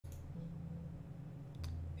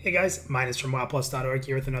Hey guys, mine is from WoWPlus.org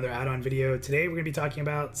here with another add-on video. Today we're going to be talking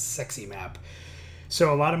about Sexymap.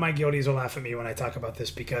 So a lot of my guildies will laugh at me when I talk about this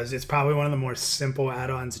because it's probably one of the more simple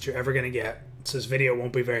add-ons that you're ever going to get. So this video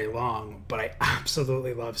won't be very long, but I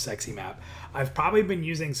absolutely love Sexymap. I've probably been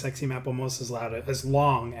using Sexymap almost as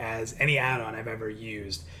long as any add-on I've ever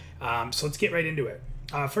used. So let's get right into it.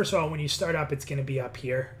 First of all, when you start up, it's going to be up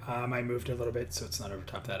here. I moved it a little bit so it's not over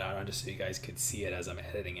top of that add-on just so you guys could see it as I'm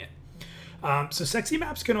editing it. So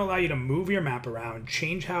Sexymap's going to allow you to move your map around,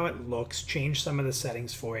 change how it looks, change some of the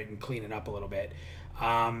settings for it, and clean it up a little bit.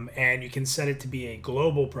 And you can set it to be a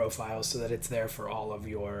global profile so that it's there for all of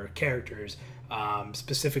your characters,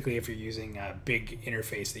 specifically if you're using a big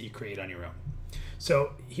interface that you create on your own.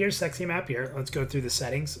 So here's Sexymap here. Let's go through the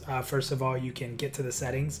settings. First of all, you can get to the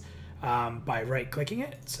settings by right-clicking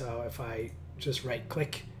it. So if I just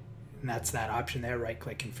right-click, and that's that option there,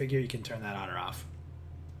 right-click configure, you can turn that on or off.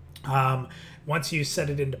 Once you set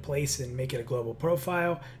it into place and make it a global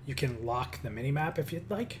profile, you can lock the minimap if you'd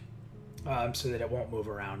like, so that it won't move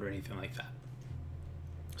around or anything like that.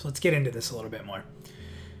 So let's get into this a little bit more.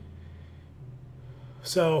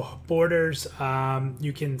 So borders,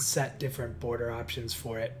 you can set different border options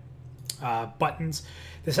for it. Buttons.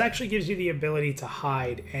 This actually gives you the ability to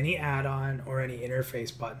hide any add-on or any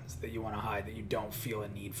interface buttons that you want to hide that you don't feel a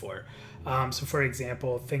need for. So for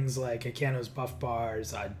example, things like Akano's buff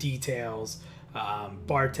bars, details,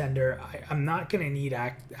 bartender, I'm not going to need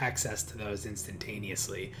access to those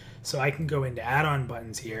instantaneously. So I can go into add-on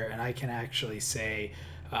buttons here and I can actually say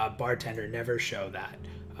bartender, never show that.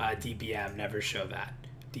 DBM, never show that.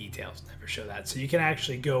 Details, never show that. So you can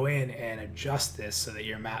actually go in and adjust this so that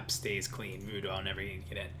your map stays clean. Voodoo, I'll never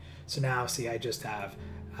get in. So now, see, I just have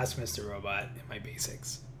Ask Mr. Robot in my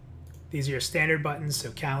basics. These are your standard buttons.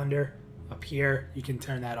 So calendar up here, you can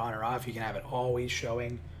turn that on or off. You can have it always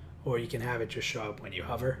showing, or you can have it just show up when you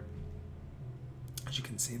hover, as you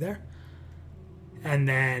can see there. And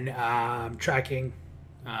then tracking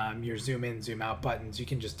your zoom in, zoom out buttons. You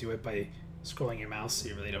can just do it by scrolling your mouse, so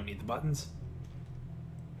you really don't need the buttons.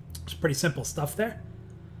 It's pretty simple stuff there.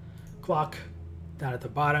 Clock down at the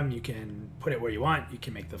bottom, you can put it where you want. You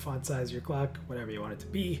can make the font size of your clock whatever you want it to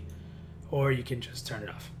be, or you can just turn it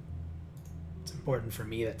off. It's important for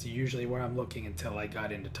me. That's usually where I'm looking until I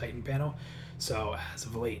got into Titan panel. So as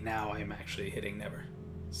of late now, I'm actually hitting never.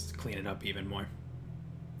 Let's clean it up even more.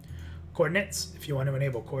 Coordinates. If you want to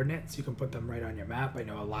enable coordinates, you can put them right on your map. I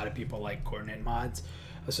know a lot of people like coordinate mods,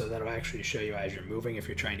 so that'll actually show you as you're moving if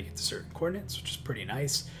you're trying to get to certain coordinates, which is pretty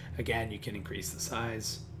nice. Again, you can increase the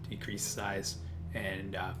size, decrease the size,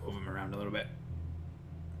 and move them around a little bit.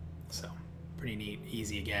 So pretty neat,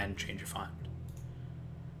 easy. Again, change your font.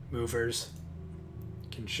 Movers, you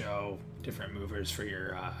can show different movers for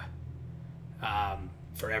your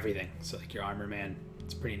for everything. So like your armor man,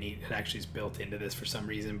 it's pretty neat. It actually is built into this for some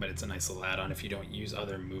reason, but it's a nice little add-on if you don't use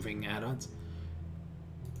other moving add-ons.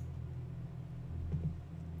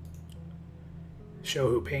 Show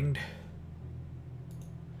who pinged,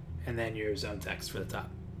 and then your zone text for the top.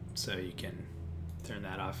 So you can turn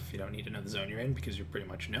that off if you don't need to know the zone you're in because you pretty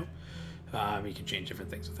much know. You can change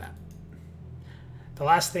different things with that. The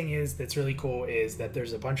last thing is that's really cool is that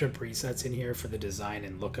there's a bunch of presets in here for the design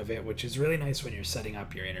and look of it, which is really nice when you're setting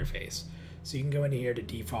up your interface. So you can go into here to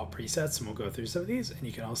default presets, and we'll go through some of these, and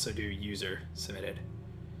you can also do user submitted.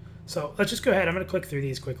 So let's just go ahead. I'm going to click through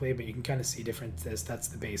these quickly, but you can kind of see differences. That's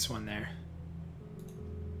the base one there.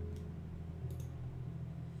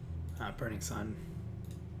 Burning Sun.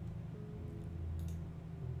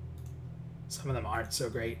 Some of them aren't so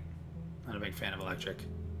great. Not a big fan of Electric.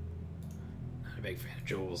 Not a big fan of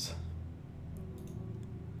Jules.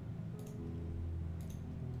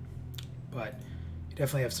 But you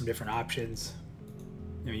definitely have some different options.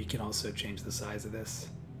 You know, you can also change the size of this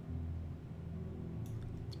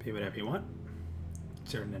to be whatever you want.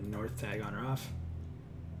 Turn the north tag on or off.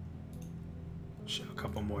 Show a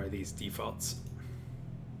couple more of these defaults.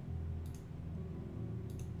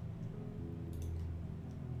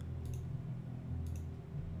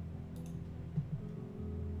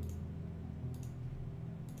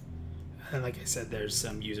 And like I said, there's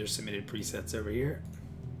some user submitted presets over here.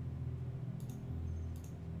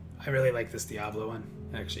 I really like this Diablo one.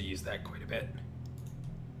 I actually use that quite a bit.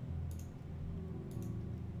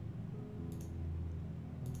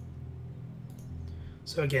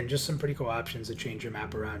 So again, just some pretty cool options to change your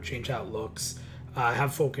map around, change how it looks,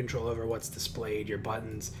 have full control over what's displayed, your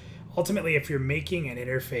buttons. Ultimately, if you're making an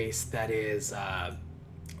interface that is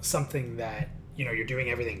something that, you know, you're doing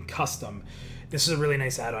everything custom, this is a really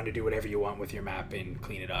nice add-on to do whatever you want with your map and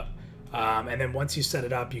clean it up. And then once you set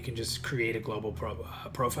it up, you can just create a global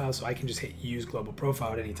profile. So I can just hit use global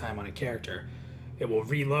profile at any time on a character. It will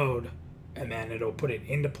reload, and then it'll put it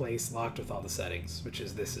into place, locked with all the settings, which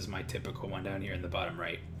is, this is my typical one down here in the bottom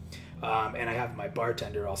right. And I have my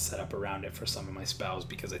bartender all set up around it for some of my spells,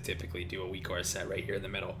 because I typically do a weak aura set right here in the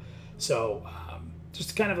middle. So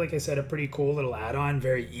just kind of, like I said, a pretty cool little add-on,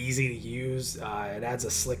 very easy to use. It adds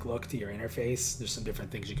a slick look to your interface. There's some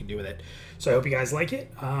different things you can do with it. So I hope you guys like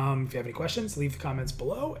it. If you have any questions, leave the comments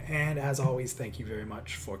below. And as always, thank you very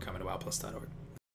much for coming to WoWPlus.org.